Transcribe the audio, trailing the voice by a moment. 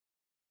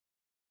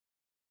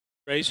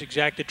Race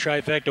exacted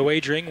trifecta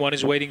wagering. One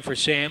is Waiting for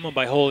Sam, owned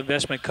by Whole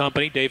Investment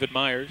Company, David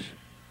Myers.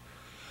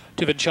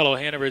 Two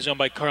Vincello Hanover is owned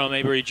by Carl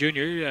Mayberry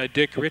Jr.,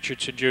 Dick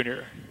Richardson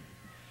Jr.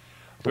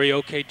 3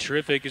 OK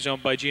Terrific is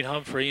owned by Gene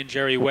Humphrey and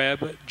Jerry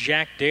Webb.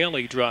 Jack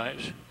Daly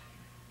drives.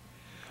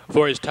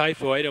 4 is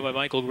Typhoid, owned by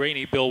Michael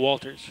Graney, Bill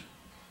Walters.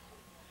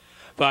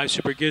 5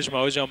 Super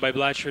Gizmo is owned by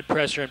Blatchford,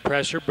 Presser and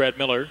Presser, Brett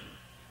Miller.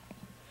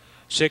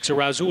 6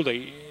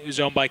 Razuli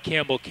is owned by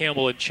Campbell,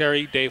 Campbell and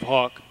Cherry, Dave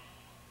Hawk.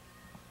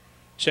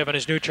 7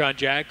 is Neutron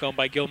Jack, owned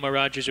by Gilmore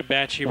Rogers and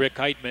Batchy, Rick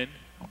Heitman.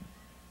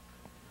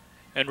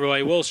 And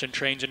Roy Wilson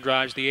trains and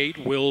drives the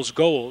 8, Wills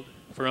Gold,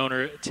 for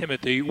owner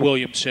Timothy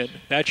Williamson.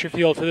 That's your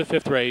field for the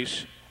 5th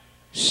race.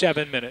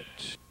 7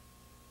 minutes.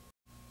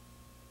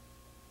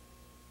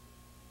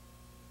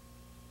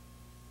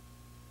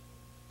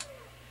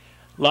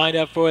 Lined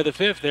up for the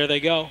 5th. There they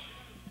go.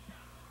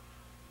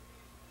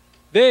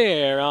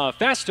 There,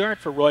 fast start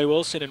for Roy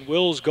Wilson and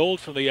Wills Gold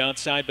from the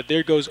outside, but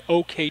there goes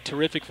OK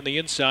Terrific from the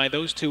inside.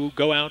 Those two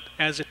go out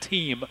as a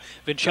team.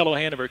 Vincello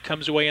Hanover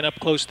comes away an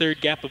up-close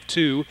third, gap of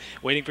 2.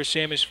 Waiting for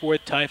Sam is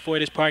 4th.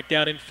 Typhoid is parked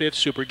out in 5th.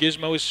 Super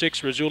Gizmo is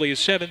 6th. Razuli is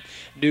 7th.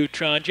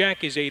 Neutron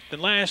Jack is 8th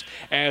and last,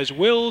 as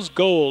Wills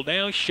Gold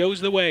now shows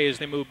the way as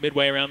they move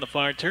midway around the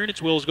far turn.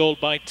 It's Wills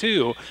Gold by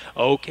 2.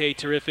 OK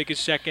Terrific is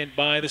 2nd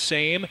by the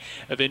same.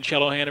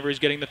 Vincello Hanover is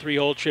getting the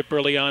 3-hole trip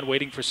early on.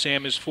 Waiting for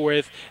Sam is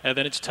 4th, and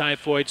then it's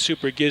Typhoid,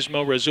 Super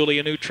Gizmo, Razuli,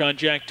 and Neutron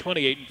Jack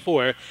 28 and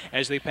 4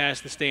 as they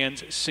pass the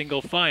stands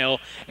single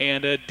file.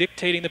 And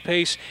dictating the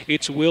pace,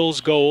 it's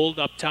Wills Gold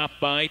up top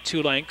by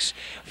 2 lengths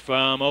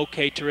from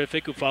OK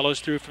Terrific, who follows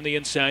through from the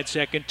inside.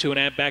 2nd,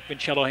 2.5 back.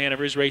 Vincello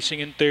Hanover is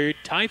racing in 3rd.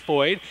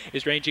 Typhoid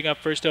is ranging up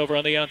first over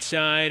on the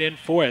outside in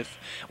 4th.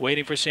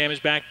 Waiting for Sam is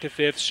back to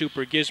 5th.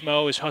 Super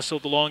Gizmo is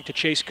hustled along to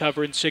chase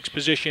cover in 6th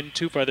position.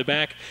 2 farther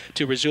back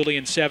to Razuli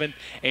in 7th.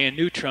 And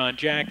Neutron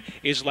Jack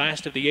is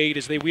last of the 8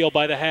 as they wheel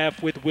by the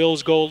half with Wills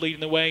Gold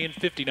leading the way in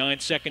 59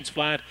 seconds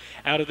flat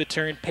out of the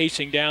turn,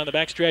 pacing down the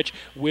backstretch.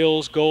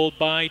 Wills Gold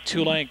by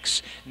 2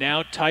 lengths.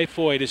 Now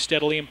Typhoid is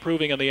steadily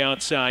improving on the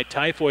outside.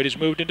 Typhoid has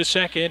moved into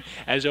 2nd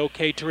as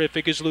OK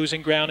Terrific is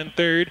losing ground in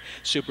 3rd.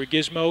 Super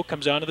Gizmo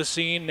comes onto the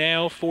scene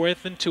now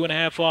 4th and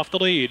 2.5 off the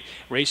lead.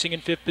 Racing in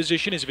 5th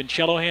position is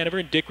Vincello Hanover,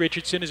 and Dick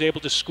Richardson is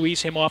able to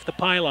squeeze him off the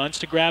pylons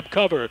to grab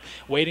cover.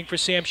 Waiting for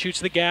Sam shoots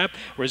the gap.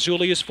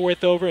 Razuli is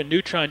 4th over, and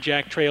Neutron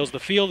Jack trails the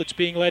field. It's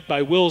being led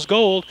by Wills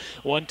Gold,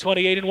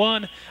 128 and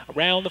 1.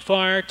 Around the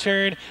far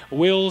turn,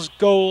 Wills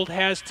Gold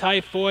has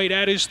Typhoid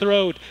at his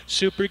throat.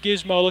 Super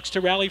Gizmo looks to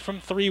rally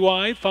from 3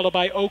 wide, followed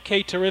by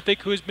OK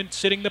Terrific, who has been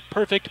sitting the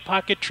perfect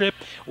pocket trip.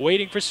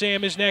 Waiting for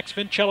Sam is next.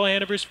 Vincello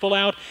Hanover's full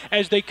out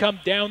as they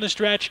come down the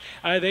stretch.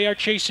 They are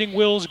chasing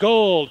Wills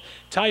Gold.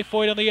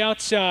 Typhoid on the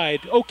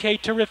outside. OK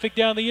Terrific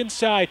down the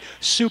inside.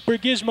 Super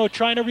Gizmo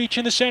trying to reach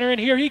in the center,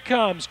 and here he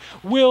comes.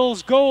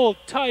 Wills Gold,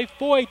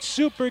 Typhoid,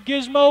 Super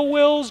Gizmo,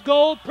 Wills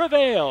Gold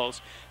prevails.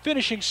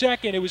 Finishing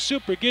 2nd, it was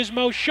Super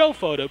Gizmo. Show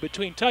photo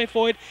between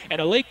Typhoid and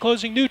a late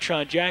closing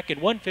Neutron Jack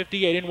in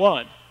 158 and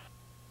 1.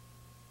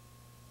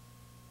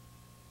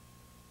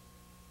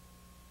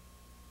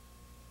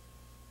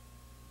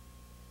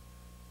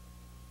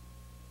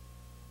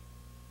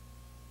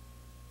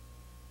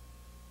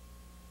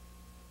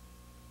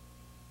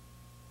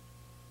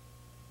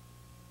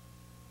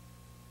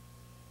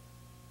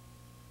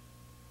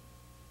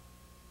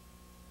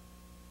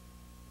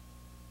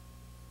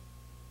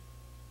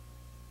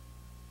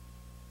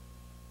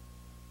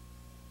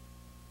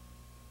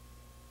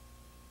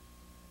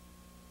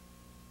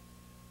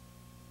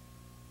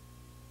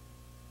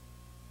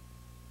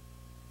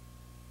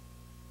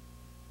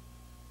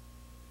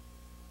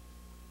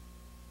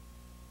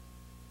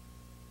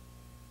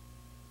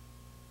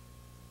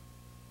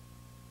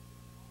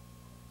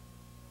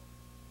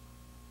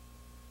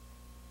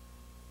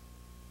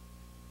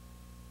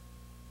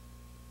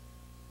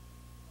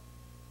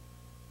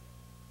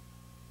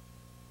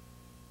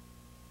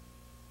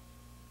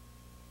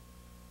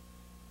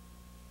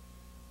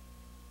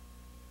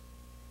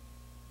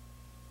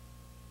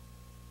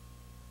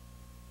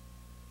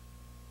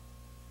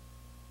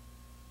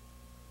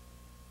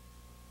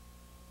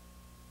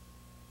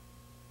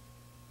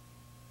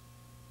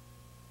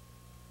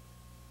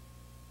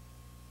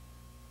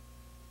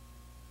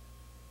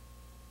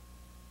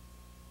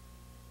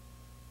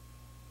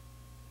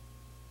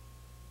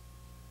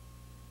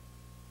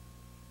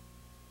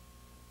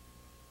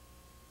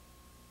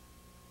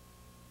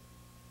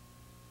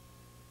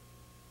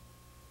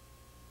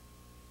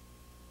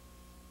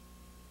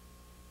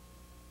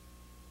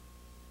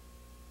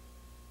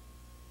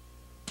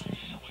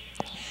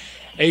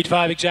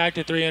 Eight-5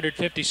 exacted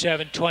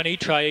 357.20.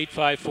 Try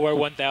 854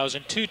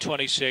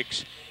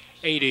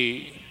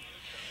 1,226.80.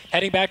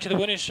 Heading back to the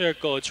winner's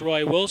circle, it's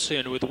Roy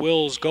Wilson with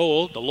Wills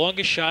Gold. The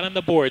longest shot on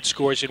the board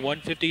scores in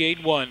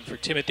 158.1 for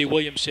Timothy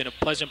Williamson of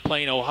Pleasant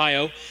Plain,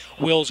 Ohio.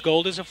 Wills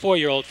Gold is a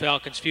 4-year-old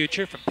Falcons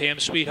future from Pam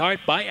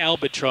Sweetheart by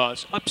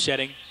Albatross,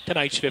 upsetting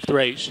tonight's 5th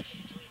race.